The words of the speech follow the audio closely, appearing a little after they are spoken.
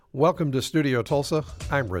Welcome to Studio Tulsa.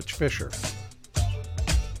 I'm Rich Fisher.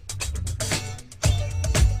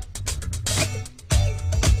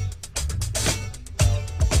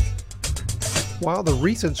 While the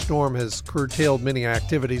recent storm has curtailed many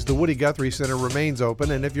activities, the Woody Guthrie Center remains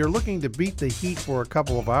open, and if you're looking to beat the heat for a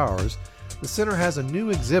couple of hours, the center has a new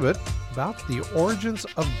exhibit about the origins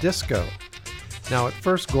of disco. Now, at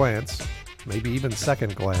first glance, maybe even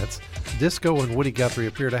second glance, disco and Woody Guthrie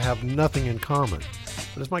appear to have nothing in common.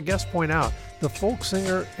 But as my guests point out, the folk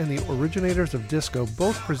singer and the originators of disco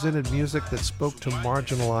both presented music that spoke to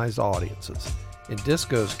marginalized audiences. In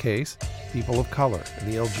disco's case, people of color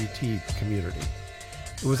and the LGBT community.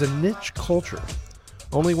 It was a niche culture.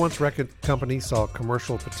 Only once record companies saw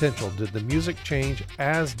commercial potential did the music change,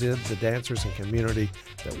 as did the dancers and community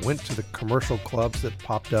that went to the commercial clubs that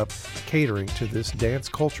popped up catering to this dance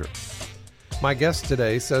culture. My guest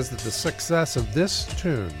today says that the success of this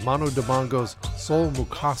tune, Manu Dibango's Soul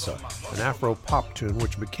Mukasa, an Afro-pop tune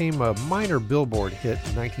which became a minor Billboard hit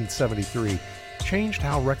in 1973, changed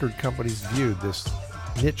how record companies viewed this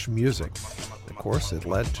niche music. Of course, it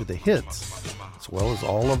led to the hits, as well as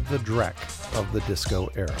all of the dreck of the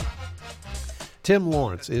disco era. Tim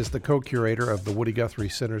Lawrence is the co-curator of the Woody Guthrie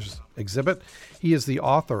Center's exhibit. He is the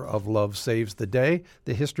author of Love Saves the Day,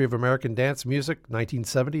 The History of American Dance Music,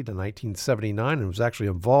 1970 to 1979, and was actually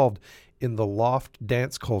involved in the loft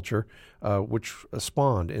dance culture, which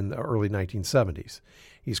spawned in the early 1970s.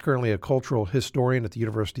 He's currently a cultural historian at the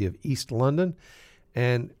University of East London,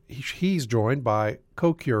 and he's joined by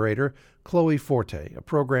co-curator Chloe Forte, a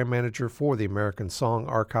program manager for the American Song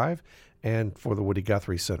Archive and for the Woody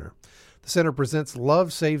Guthrie Center. The center presents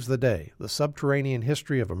Love Saves the Day, the Subterranean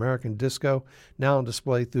History of American Disco, now on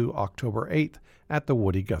display through October 8th at the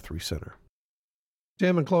Woody Guthrie Center.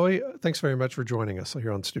 Tim and Chloe, thanks very much for joining us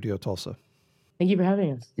here on Studio Tulsa. Thank you for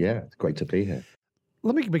having us. Yeah, it's great to be here.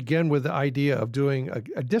 Let me begin with the idea of doing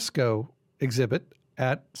a disco exhibit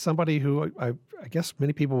at somebody who I guess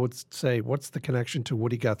many people would say, what's the connection to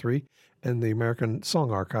Woody Guthrie and the American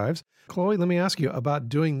Song Archives? Chloe, let me ask you about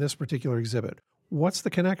doing this particular exhibit. What's the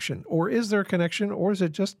connection? Or is there a connection, or is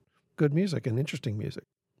it just good music and interesting music?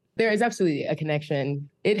 There is absolutely a connection.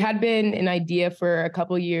 It had been an idea for a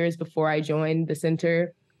couple years before I joined the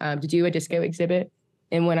center to do a disco exhibit.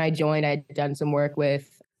 And when I joined, I'd done some work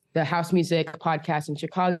with the house music podcast in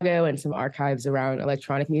Chicago and some archives around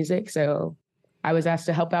electronic music. So I was asked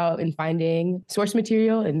to help out in finding source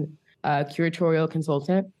material and a curatorial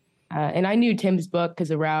consultant. And I knew Tim's book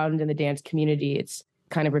because around in the dance community, it's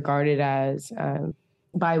kind of regarded as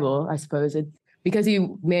Bible, I suppose. Because he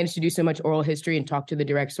managed to do so much oral history and talk to the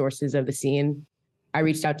direct sources of the scene, I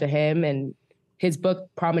reached out to him, and his book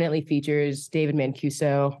prominently features David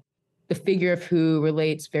Mancuso, the figure of who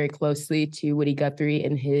relates very closely to Woody Guthrie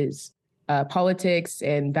in his politics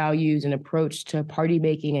and values and approach to party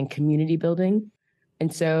making and community building.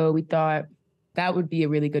 And so we thought that would be a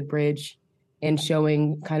really good bridge in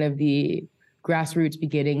showing kind of the grassroots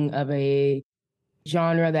beginning of a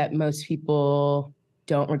genre that most people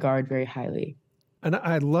don't regard very highly. And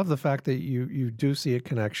I love the fact that you do see a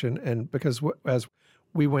connection, and because as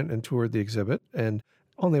we went and toured the exhibit, and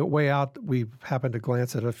on the way out, we happened to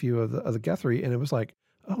glance at a few of the Guthrie, and it was like,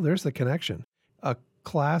 oh, there's the connection. A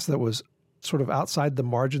class that was sort of outside the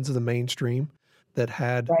margins of the mainstream, that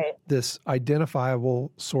had this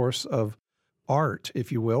identifiable source of art,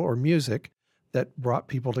 if you will, or music that brought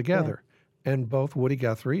people together. Yeah. And both Woody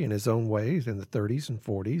Guthrie in his own ways in the 30s and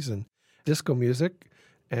 40s and disco music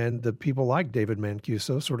and the people like David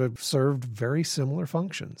Mancuso sort of served very similar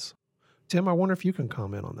functions. Tim, I wonder if you can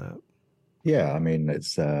comment on that. Yeah, I mean,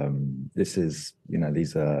 it's this is,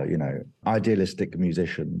 these are, idealistic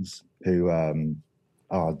musicians who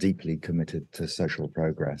are deeply committed to social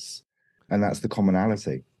progress. And that's the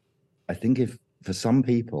commonality. I think if for some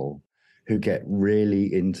people who get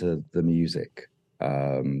really into the music,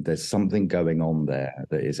 there's something going on there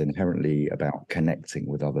that is inherently about connecting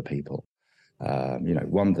with other people.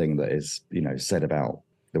 One thing that is, said about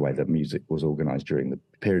the way that music was organized during the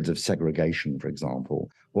periods of segregation, for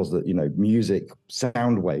example, was that, music,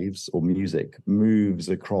 sound waves or music moves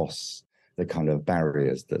across the kind of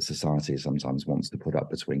barriers that society sometimes wants to put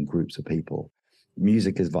up between groups of people.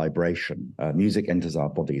 Music is vibration. Music enters our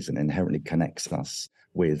bodies and inherently connects us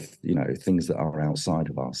with, things that are outside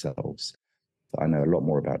of ourselves. I know a lot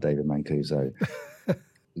more about David Mancuso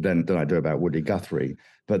than I do about Woody Guthrie,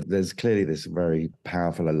 but there's clearly this very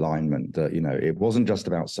powerful alignment that, it wasn't just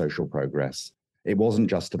about social progress. It wasn't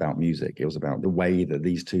just about music. It was about the way that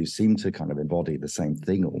these two seem to kind of embody the same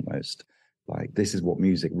thing almost. Like, this is what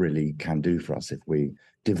music really can do for us if we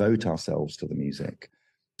devote ourselves to the music.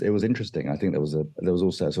 it was interesting. I think there was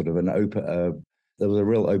also sort of there was a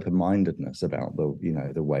real open-mindedness about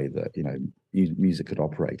the way that music could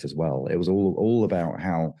operate as well. It was all about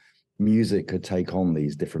how music could take on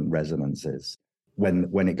these different resonances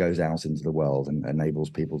when it goes out into the world and enables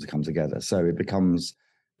people to come together. So it becomes,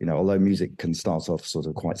 although music can start off sort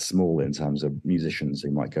of quite small in terms of musicians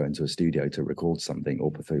who might go into a studio to record something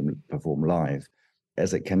or perform live,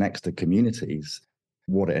 as it connects to communities,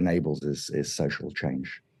 what it enables is social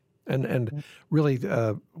change. And really,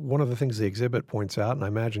 one of the things the exhibit points out, and I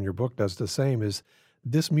imagine your book does the same, is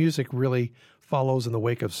this music really follows in the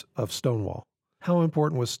wake of Stonewall. How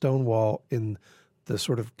important was Stonewall in the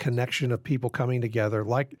sort of connection of people coming together,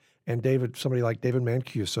 somebody like David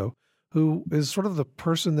Mancuso, who is sort of the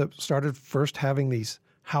person that started first having these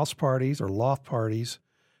house parties or loft parties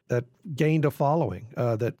that gained a following,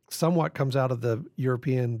 that somewhat comes out of the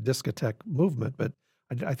European discotheque movement, but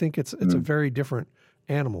I think it's a very different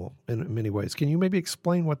animal in many ways. Can you maybe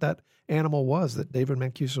explain what that animal was that David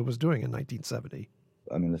Mancuso was doing in 1970?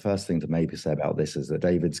 I mean, the first thing to maybe say about this is that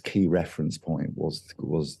David's key reference point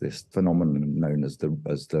was this phenomenon known as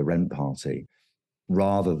the rent party,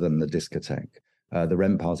 rather than the discotheque. The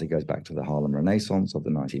rent party goes back to the Harlem Renaissance of the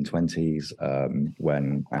 1920s,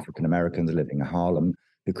 when African Americans living in Harlem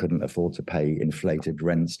who couldn't afford to pay inflated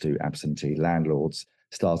rents to absentee landlords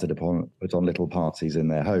started to put on little parties in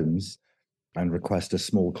their homes and request a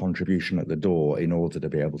small contribution at the door in order to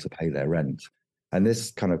be able to pay their rent. And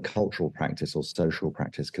this kind of cultural practice or social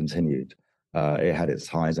practice continued. It had its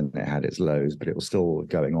highs and it had its lows, but it was still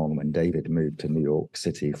going on when David moved to New York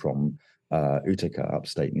City from Utica,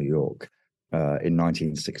 upstate New York, in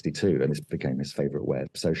 1962. And this became his favorite way of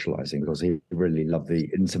socializing because he really loved the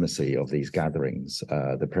intimacy of these gatherings,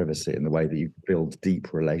 the privacy and the way that you build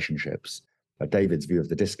deep relationships. David's view of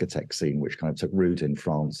the discotheque scene, which kind of took root in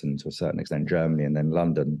France and to a certain extent Germany and then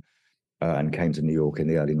London, and came to New York in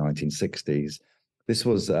the early 1960s. This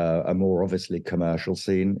was a more obviously commercial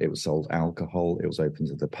scene. It was sold alcohol. It was open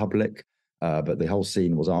to the public, but the whole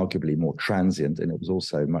scene was arguably more transient, and it was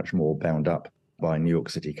also much more bound up by New York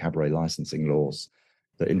City cabaret licensing laws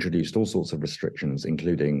that introduced all sorts of restrictions,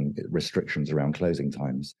 including restrictions around closing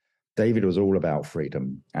times. David was all about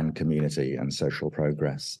freedom and community and social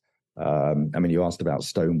progress. I mean, you asked about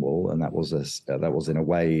Stonewall, and that was in a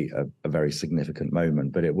way a very significant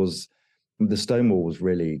moment. But the Stonewall was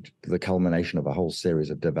really the culmination of a whole series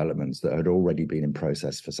of developments that had already been in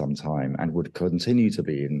process for some time and would continue to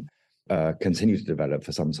develop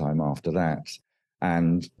for some time after that.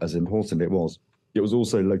 And as important it was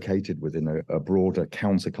also located within a broader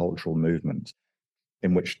countercultural movement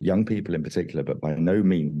in which young people in particular, but by no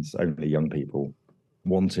means only young people,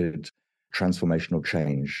 wanted transformational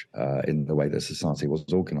change in the way that society was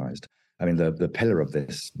organized. I mean, the pillar of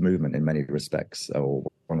this movement in many respects, or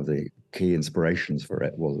one of the key inspirations for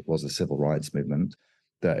it, was the civil rights movement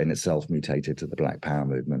that in itself mutated to the Black Power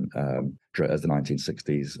movement as the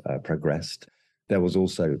 1960s progressed. There was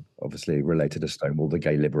also, obviously related to Stonewall, the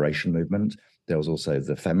gay liberation movement. There was also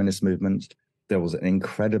the feminist movement. There was an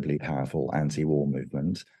incredibly powerful anti-war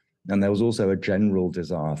movement. And there was also a general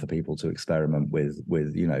desire for people to experiment with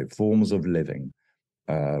forms of living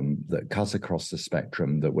that cut across the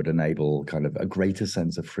spectrum that would enable kind of a greater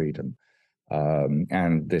sense of freedom.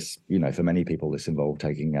 And this, for many people, this involved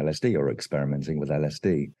taking LSD or experimenting with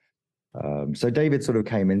LSD. So David sort of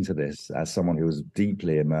came into this as someone who was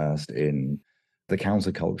deeply immersed in the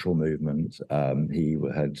countercultural movement. He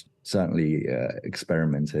had certainly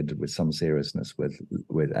experimented with some seriousness with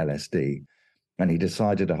LSD. And he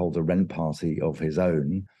decided to hold a rent party of his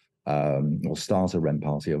own, or start a rent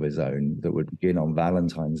party of his own that would begin on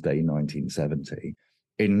Valentine's Day 1970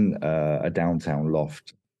 in a downtown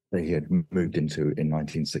loft that he had moved into in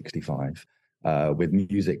 1965, with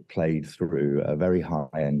music played through a very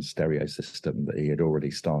high-end stereo system that he had already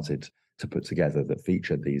started to put together that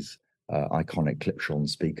featured these iconic Clipshon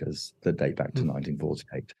speakers that date back to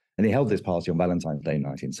 1948. And he held this party on Valentine's Day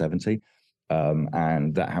 1970.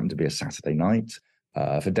 And that happened to be a Saturday night.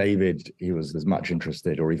 For David, he was as much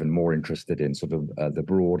interested or even more interested in sort of the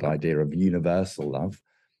broad idea of universal love,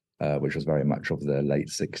 which was very much of the late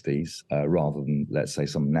 60s, rather than, let's say,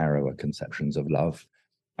 some narrower conceptions of love.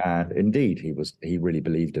 And indeed, he really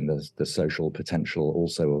believed in the social potential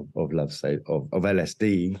also of love, of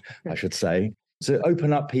LSD, I should say, to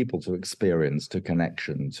open up people to experience, to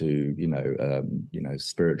connection, to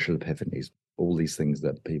spiritual epiphanies, all these things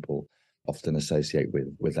that people often associate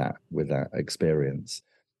with that experience.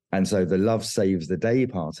 And so the Love Saves the Day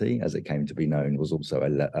party, as it came to be known, was also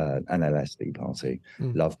an LSD party.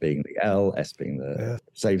 Love being the L, S being the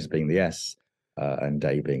Saves being the S, and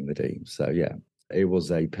Day being the D. So yeah, it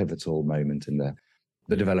was a pivotal moment in the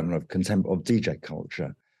development of DJ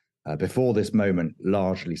culture. Before this moment,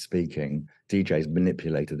 largely speaking, DJs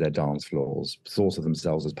manipulated their dance floors, thought of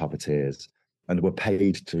themselves as puppeteers, and were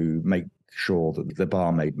paid to make sure that the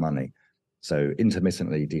bar made money. So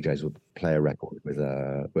intermittently, DJs would play a record with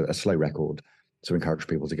a slow record to encourage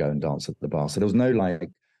people to go and dance at the bar. So there was no like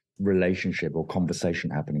relationship or conversation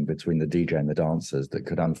happening between the DJ and the dancers that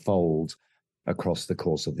could unfold across the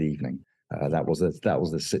course of the evening. That was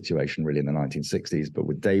the situation really in the 1960s. But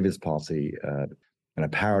with David's party and a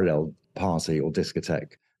parallel party or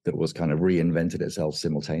discotheque that was kind of reinvented itself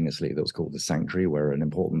simultaneously, that was called the Sanctuary, where an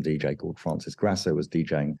important DJ called Francis Grasso was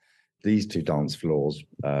DJing. These two dance floors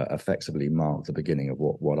effectively marked the beginning of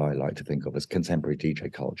what I like to think of as contemporary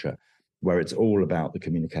DJ culture, where it's all about the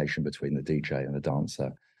communication between the DJ and the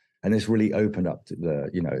dancer. And this really opened up to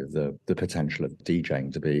the potential of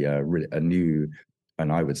DJing to be a new,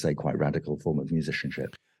 and I would say quite radical form of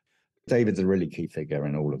musicianship. David's a really key figure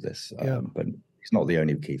in all of this, but he's not the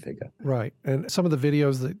only key figure. Right. And some of the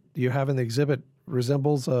videos that you have in the exhibit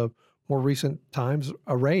resembles more recent times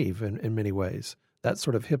a rave in many ways. That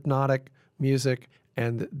sort of hypnotic music,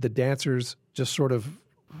 and the dancers just sort of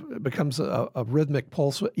becomes a rhythmic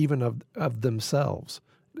pulse even of themselves.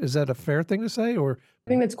 Is that a fair thing to say? Or I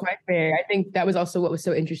think that's quite fair. I think that was also what was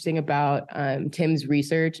so interesting about Tim's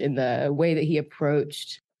research and the way that he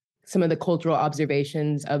approached some of the cultural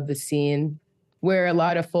observations of the scene, where a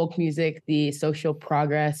lot of folk music, the social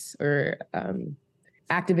progress or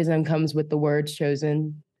activism comes with the words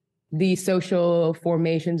chosen. The social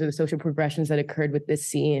formations or the social progressions that occurred with this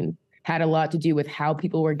scene had a lot to do with how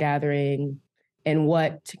people were gathering and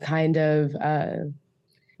what kind of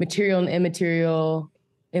material and immaterial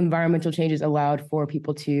environmental changes allowed for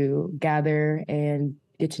people to gather and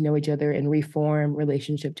get to know each other and reform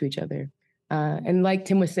relationship to each other. And like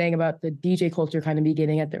Tim was saying about the DJ culture kind of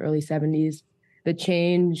beginning at the early 70s, the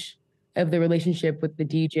change of the relationship with the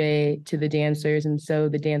DJ to the dancers, and so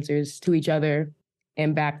the dancers to each other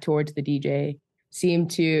and back towards the DJ, seemed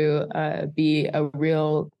to be a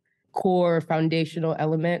real core foundational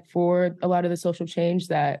element for a lot of the social change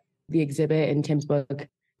that the exhibit and Tim's book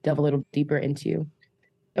delve a little deeper into.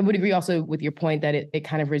 I would agree also with your point that it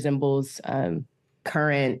kind of resembles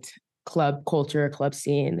current club culture, club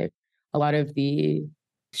scene. A lot of the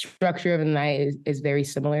structure of the night is very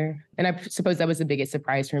similar. And I suppose that was the biggest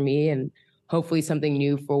surprise for me, and hopefully something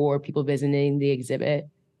new for people visiting the exhibit,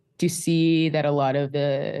 to see that a lot of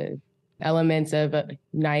the elements of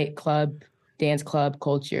nightclub, dance club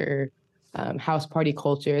culture, house party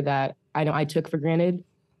culture that I know I took for granted,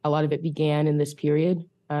 a lot of it began in this period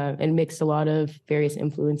and mixed a lot of various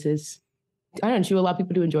influences. I don't know, to allow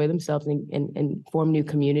people to enjoy themselves and form new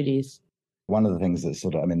communities. One of the things that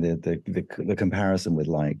sort of, I mean, the comparison with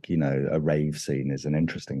a rave scene is an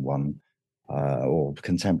interesting one, or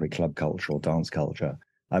contemporary club culture or dance culture.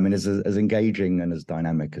 I mean, as engaging and as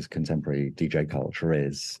dynamic as contemporary DJ culture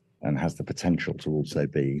is, and has the potential to also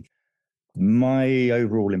be, my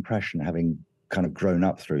overall impression, having kind of grown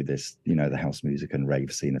up through this, the house music and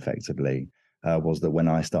rave scene effectively, was that when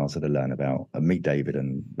I started to learn about, meet David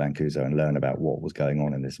and Mancuso and learn about what was going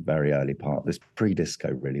on in this very early part, this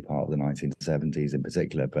pre-disco really part of the 1970s in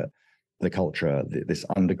particular, but the culture, this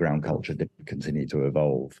underground culture did continue to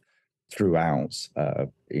evolve throughout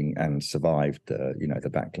and survived the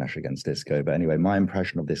backlash against disco. But anyway, my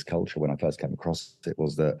impression of this culture when I first came across it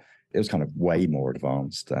was that it was kind of way more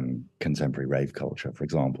advanced than contemporary rave culture, for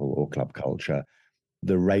example, or club culture.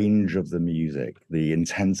 The range of the music, the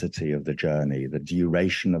intensity of the journey, the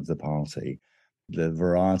duration of the party, the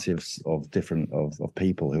variety of different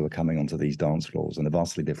people who were coming onto these dance floors, and the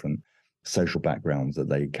vastly different social backgrounds that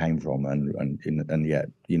they came from, and yet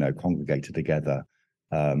congregated together.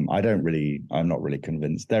 I'm not really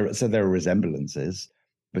convinced. There are resemblances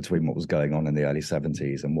between what was going on in the early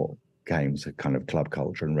 70s and what came to kind of club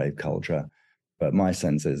culture and rave culture. But my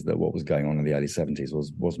sense is that what was going on in the early 70s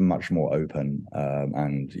was much more open,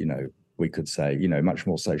 and we could say much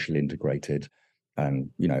more socially integrated, and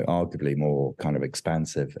arguably more kind of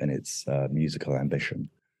expansive in its musical ambition.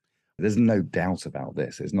 There's no doubt about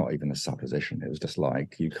this. It's not even a supposition. It was just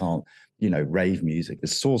like, you can't, rave music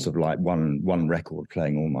is sort of like one record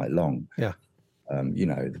playing all night long. Yeah.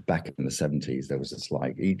 Back in the 70s, there was just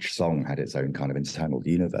like each song had its own kind of internal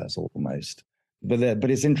universe almost. But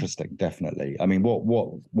it's interesting, definitely. I mean,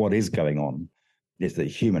 what is going on is that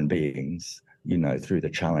human beings, through the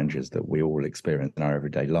challenges that we all experience in our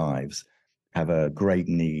everyday lives, have a great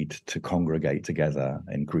need to congregate together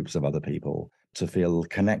in groups of other people, to feel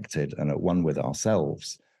connected and at one with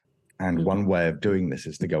ourselves. And one way of doing this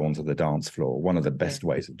is to go onto the dance floor. One of the best Yeah.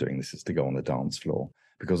 ways of doing this is to go on the dance floor,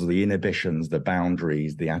 because of the inhibitions, the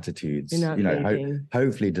boundaries, the attitudes, You're not thinking.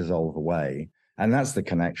 hopefully dissolve away. And that's the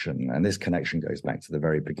connection. And this connection goes back to the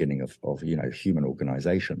very beginning of human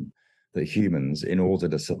organization, that humans, in order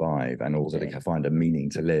to survive and order to find a meaning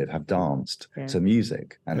to live, have danced to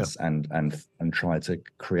music and tried to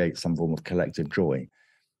create some form of collective joy.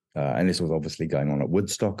 And this was obviously going on at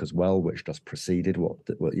Woodstock as well, which just preceded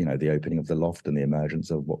the opening of the Loft and the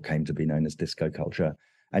emergence of what came to be known as disco culture.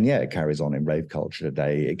 And yeah, it carries on in rave culture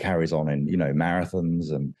today. It carries on in,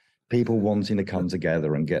 marathons and people wanting to come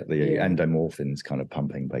together and get the endomorphins kind of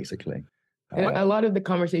pumping, basically. And a lot of the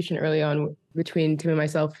conversation early on between Tim and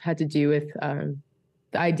myself had to do with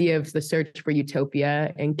the idea of the search for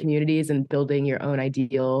utopia and communities and building your own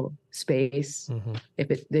ideal space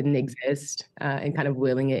if it didn't exist, and kind of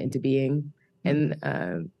willing it into being. And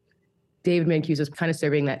David Mancuso was kind of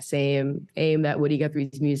serving that same aim that Woody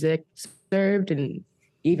Guthrie's music served. And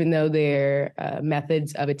even though their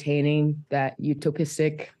methods of attaining that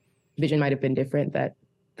utopistic vision might have been different, that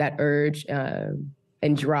urge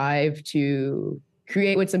and drive to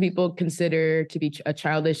create what some people consider to be a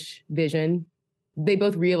childish vision, they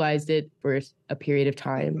both realized it for a period of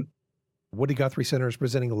time. Woody Guthrie Center is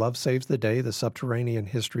presenting Love Saves the Day, the Subterranean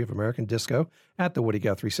History of American Disco at the Woody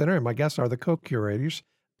Guthrie Center. And my guests are the co-curators,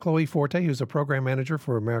 Chloe Forte, who's a program manager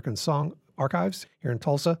for American Song Archives here in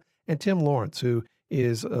Tulsa, and Tim Lawrence, who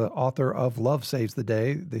is author of Love Saves the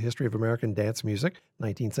Day, the History of American Dance Music,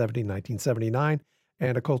 1970-1979,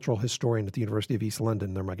 and a cultural historian at the University of East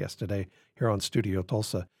London. They're my guests today here on Studio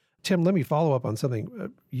Tulsa. Tim, let me follow up on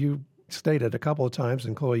something you stated a couple of times,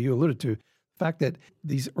 and Chloe, you alluded to, the fact that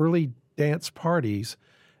these early dance parties,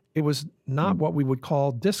 it was not what we would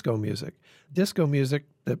call disco music. Disco music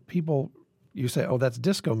that people, you say, oh, that's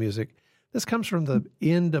disco music. This comes from the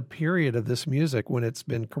end of period of this music when it's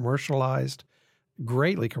been commercialized,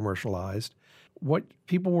 greatly commercialized. What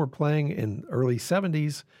people were playing in early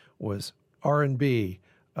 70s was R&B,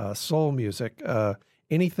 soul music,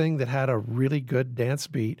 anything that had a really good dance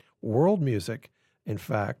beat, world music. In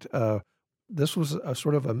fact, this was a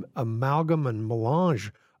sort of an amalgam and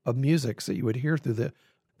melange of musics that you would hear through the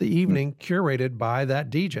evening, curated by that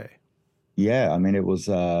DJ. Yeah, I mean, it was,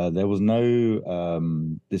 there was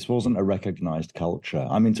no, this wasn't a recognized culture.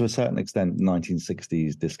 I mean, to a certain extent,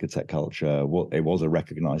 1960s discotheque culture, it was a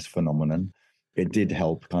recognized phenomenon. It did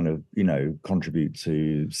help kind of, contribute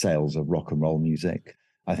to sales of rock and roll music.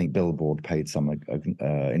 I think Billboard paid some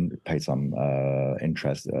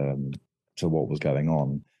interest to what was going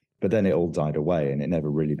on, but then it all died away and it never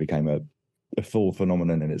really became a full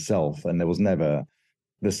phenomenon in itself. And there was never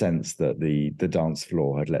the sense that the dance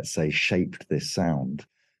floor had, let's say, shaped this sound.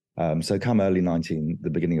 So come the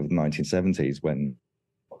beginning of the 1970s, when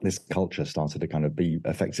this culture started to kind of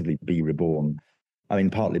effectively be reborn. I mean,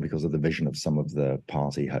 partly because of the vision of some of the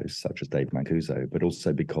party hosts, such as Dave Mancuso, but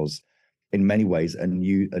also because in many ways,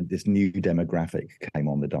 this new demographic came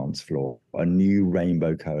on the dance floor, a new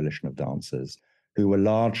rainbow coalition of dancers who were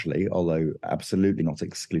largely, although absolutely not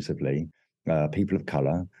exclusively, people of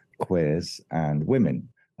color, queers, and women,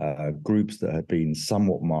 groups that had been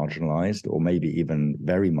somewhat marginalized or maybe even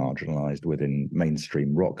very marginalized within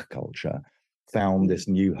mainstream rock culture, found this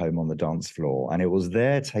new home on the dance floor. And it was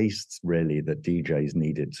their tastes, really, that DJs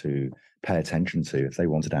needed to pay attention to if they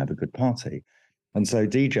wanted to have a good party. And so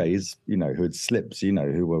DJs, who had slipped,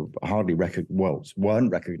 who were hardly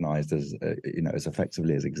weren't recognized as, as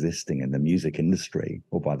effectively as existing in the music industry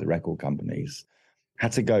or by the record companies,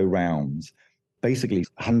 had to go round basically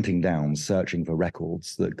hunting down, searching for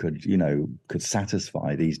records that could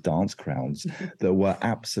satisfy these dance crowds that were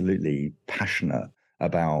absolutely passionate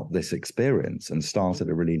about this experience and started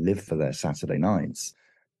to really live for their Saturday nights.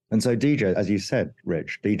 And so DJs, as you said,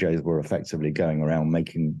 Rich, DJs were effectively going around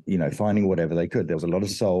making, finding whatever they could. There was a lot of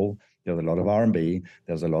soul, there was a lot of R&B,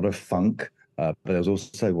 there was a lot of funk, but there was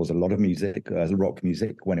also a lot of music, rock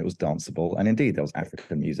music when it was danceable. And indeed, there was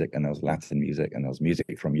African music and there was Latin music and there was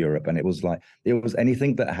music from Europe. And it was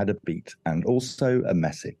anything that had a beat and also a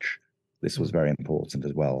message. This was very important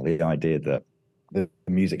as well. The idea that the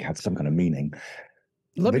music had some kind of meaning.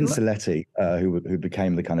 Vince Aletti, who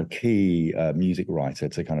became the kind of key music writer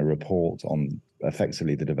to kind of report on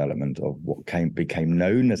effectively the development of what became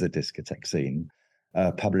known as a discotheque scene,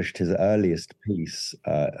 published his earliest piece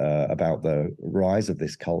about the rise of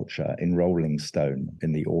this culture in Rolling Stone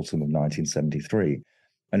in the autumn of 1973.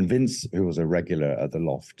 And Vince, who was a regular at the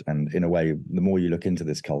Loft, and in a way, the more you look into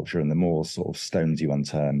this culture and the more sort of stones you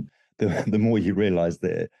unturn, the more you realize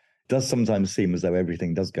that does sometimes seem as though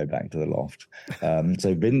everything does go back to the Loft.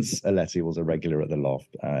 So Vince Aletti was a regular at the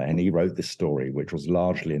Loft, and he wrote this story, which was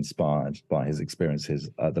largely inspired by his experiences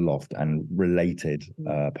at the Loft and related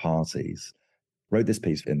parties. Wrote this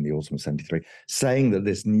piece in the autumn of 73, saying that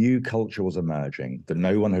this new culture was emerging that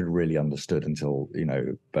no one had really understood until,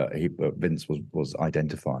 but Vince was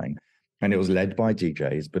identifying. And it was led by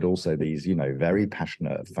DJs, but also these, very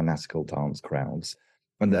passionate, fanatical dance crowds.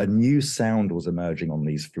 And a new sound was emerging on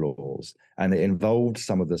these floors. And it involved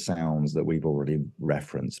some of the sounds that we've already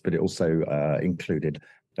referenced, but it also included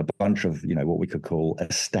a bunch of, what we could call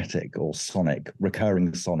aesthetic or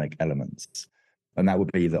recurring sonic elements. And that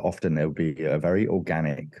would be that often there would be a very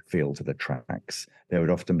organic feel to the tracks. There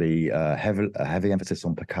would often be a heavy emphasis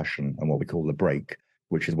on percussion and what we call the break,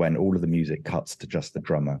 which is when all of the music cuts to just the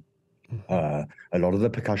drummer. A lot of the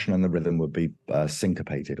percussion and the rhythm would be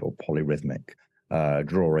syncopated or polyrhythmic,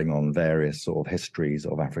 drawing on various sort of histories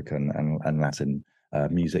of African and Latin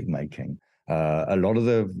music making. A lot of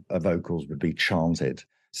the vocals would be chanted.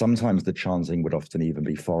 Sometimes the chanting would often even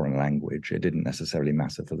be foreign language. It didn't necessarily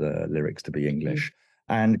matter for the lyrics to be English.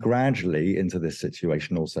 And gradually into this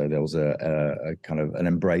situation also, there was a kind of an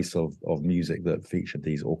embrace of music that featured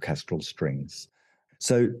these orchestral strings.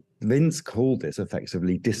 So Vince called this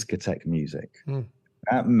effectively discotheque music.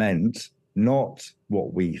 That meant not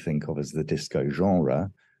what we think of as the disco genre,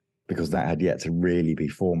 because that had yet to really be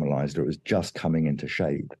formalized, or it was just coming into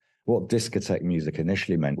shape. What discotheque music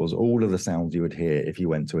initially meant was all of the sounds you would hear if you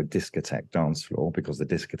went to a discotheque dance floor, because the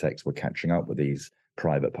discotheques were catching up with these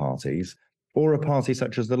private parties, or a party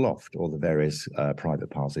such as the Loft, or the various private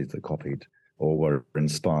parties that copied or were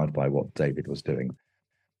inspired by what David was doing.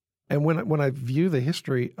 And when I view the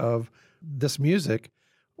history of this music,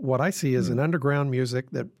 what I see is an underground music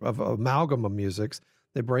of amalgam of musics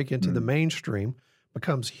that break into the mainstream,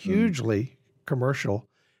 becomes hugely commercial,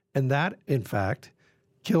 and that, in fact,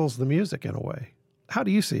 kills the music in a way. How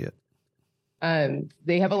do you see it?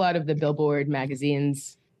 They have a lot of the Billboard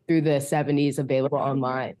magazines through the 70s available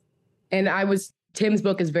online. And Tim's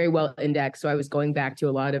book is very well indexed, so I was going back to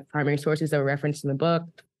a lot of primary sources that were referenced in the book,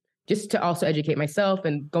 just to also educate myself.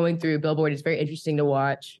 And going through Billboard is very interesting to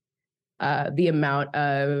watch the amount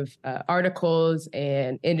of articles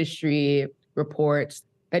and industry reports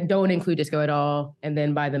that don't include disco at all. And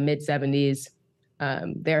then by the mid-70s,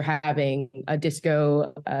 they're having a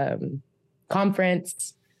disco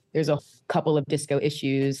conference. There's a couple of disco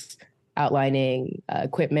issues outlining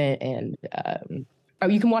equipment, and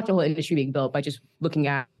you can watch the whole industry being built by just looking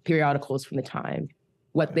at periodicals from the time,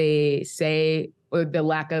 what they say, or the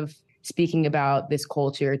lack of speaking about this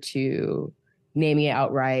culture to naming it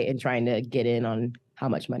outright and trying to get in on how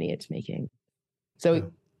much money it's making.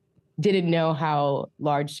 So didn't know how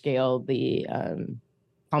large scale the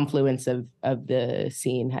confluence of the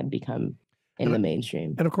scene had become in the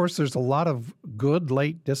mainstream. And of course, there's a lot of good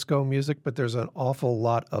late disco music, but there's an awful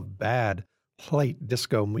lot of bad late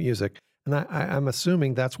disco music. And I'm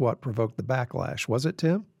assuming that's what provoked the backlash. Was it,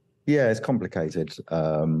 Tim? Yeah, it's complicated,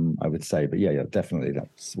 I would say. But yeah, definitely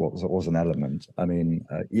that's what was an element. I mean,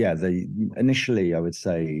 initially, I would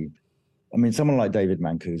say, someone like David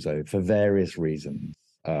Mancuso, for various reasons,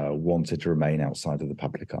 wanted to remain outside of the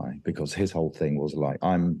public eye, because his whole thing was like,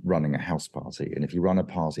 I'm running a house party. And if you run a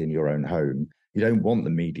party in your own home, you don't want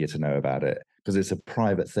the media to know about it because it's a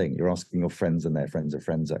private thing. You're asking your friends and their friends of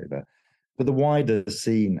friends over. But the wider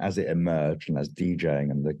scene, as it emerged and as DJing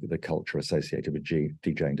and the culture associated with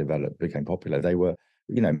DJing developed, became popular, they were,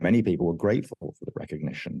 many people were grateful for the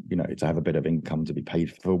recognition, to have a bit of income, to be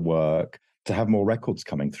paid for work, to have more records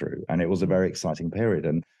coming through. And it was a very exciting period.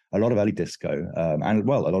 And a lot of early disco, a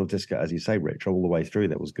lot of disco, as you say, Rich, all the way through,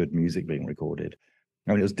 there was good music being recorded.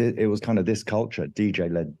 I mean, it was kind of this culture,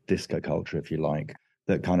 DJ-led disco culture, if you like,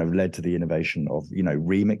 that kind of led to the innovation of,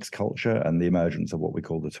 remix culture and the emergence of what we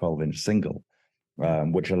call the 12-inch single,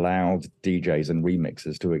 which allowed DJs and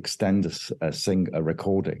remixers to extend a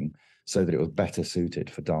recording so that it was better suited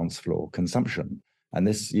for dance floor consumption. And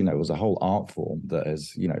this, was a whole art form that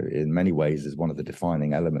is, in many ways is one of the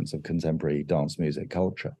defining elements of contemporary dance music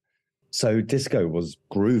culture. So disco was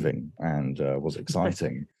grooving and was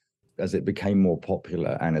exciting as it became more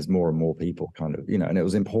popular and as more and more people kind of, and it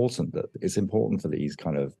was important that it's important for these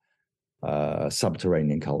kind of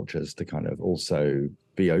subterranean cultures to kind of also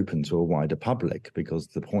be open to a wider public, because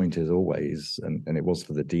the point is always, and it was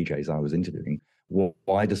for the DJs I was interviewing,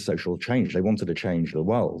 why does social change? They wanted to change the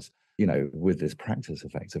world, with this practice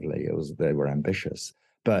effectively. They were ambitious,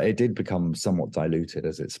 but it did become somewhat diluted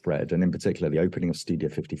as it spread. And in particular, the opening of Studio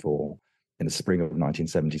 54 in the spring of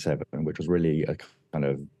 1977, which was really a kind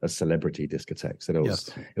of a celebrity discotheque. So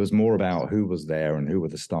it was more about who was there and who were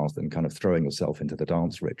the stars than kind of throwing yourself into the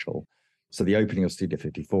dance ritual. So the opening of Studio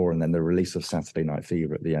 54 and then the release of Saturday Night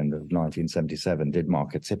Fever at the end of 1977 did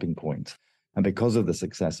mark a tipping point. And because of the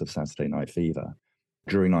success of Saturday Night Fever,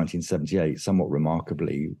 during 1978, somewhat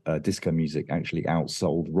remarkably, disco music actually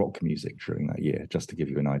outsold rock music during that year, just to give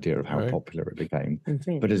you an idea of how popular it became.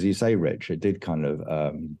 Insane. But as you say, Rich, it did kind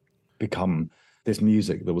of become this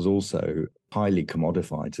music that was also highly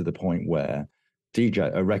commodified to the point where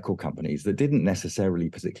record companies that didn't necessarily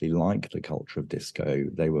particularly like the culture of disco,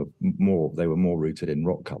 they were more rooted in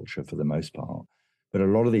rock culture for the most part. But a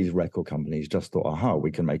lot of these record companies just thought,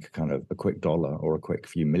 we can make a quick $1 or a quick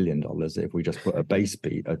few $1 million if we just put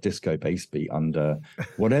a disco bass beat under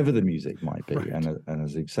whatever the music might be. Right. And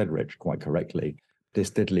as you've said, Rich, quite correctly, this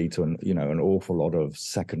did lead to an awful lot of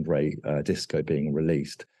second-rate disco being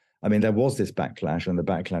released. I mean, there was this backlash, and the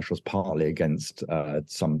backlash was partly against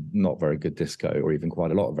some not very good disco, or even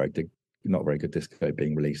quite a lot of not very good disco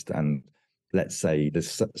being released. And let's say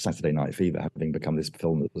this Saturday Night Fever having become this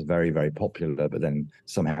film that was very, very popular, but then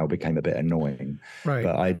somehow became a bit annoying. Right.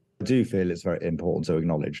 But I do feel it's very important to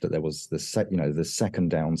acknowledge that there was the second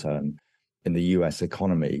downturn in the US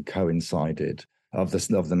economy coincided of the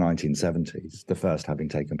 1970s, the first having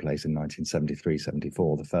taken place in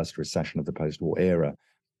 1973-74, the first recession of the post-war era.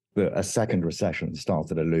 But a second recession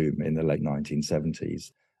started to loom in the late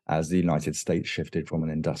 1970s as the United States shifted from an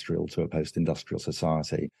industrial to a post-industrial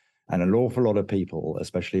society. And an awful lot of people,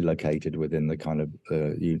 especially located within the kind of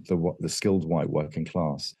the skilled white working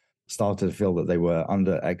class, started to feel that they were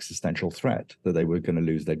under existential threat, that they were going to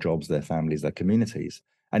lose their jobs, their families, their communities.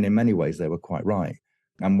 And in many ways, they were quite right.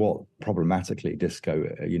 And what problematically disco,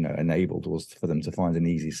 enabled was for them to find an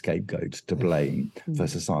easy scapegoat to blame for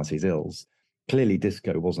society's ills. Clearly,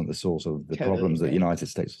 disco wasn't the source of the problems that the United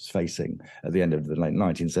States was facing at the end of the late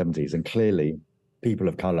 1970s. And clearly, people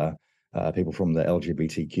of color, people from the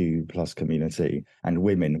LGBTQ plus community and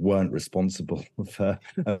women weren't responsible for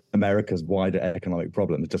America's wider economic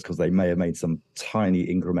problems just because they may have made some tiny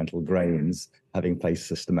incremental gains, having faced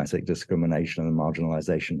systematic discrimination and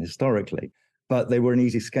marginalization historically. But they were an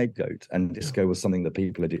easy scapegoat, and disco was something that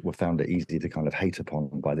people found it easy to kind of hate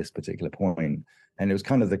upon by this particular point. And it was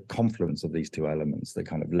kind of the confluence of these two elements that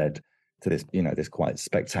kind of led to this, this quite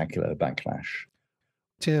spectacular backlash.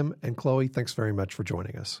 Tim and Chloe, thanks very much for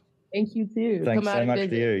joining us. Thank you too. Thanks so much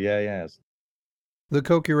to you. Yes. The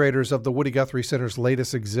co-curators of the Woody Guthrie Center's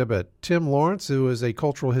latest exhibit, Tim Lawrence, who is a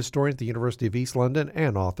cultural historian at the University of East London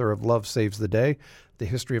and author of Love Saves the Day, The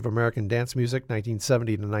History of American Dance Music,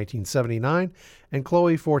 1970 to 1979, and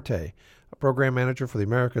Chloe Forte, a program manager for the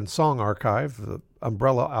American Song Archive, the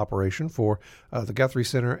umbrella operation for the Guthrie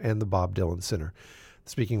Center and the Bob Dylan Center,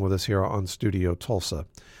 speaking with us here on Studio Tulsa.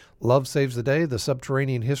 Love Saves the Day, The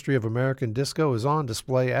Subterranean History of American Disco, is on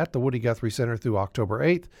display at the Woody Guthrie Center through October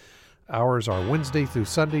 8th. Hours are Wednesday through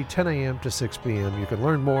Sunday, 10 a.m. to 6 p.m. You can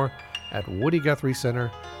learn more at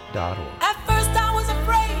woodyguthriecenter.org. At first I was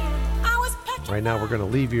afraid. Right now we're going to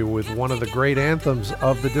leave you with one of the great anthems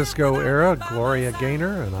of the disco era, Gloria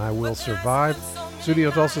Gaynor, and I Will Survive.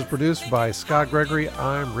 Studio Tulsa is produced by Scott Gregory.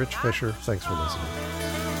 I'm Rich Fisher. Thanks for listening.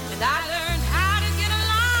 And I learned how to get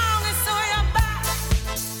along, and so you're back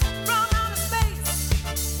from outer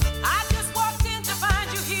space. I just walked in to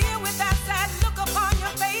find you here with that sad look upon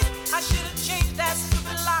your face. I should have changed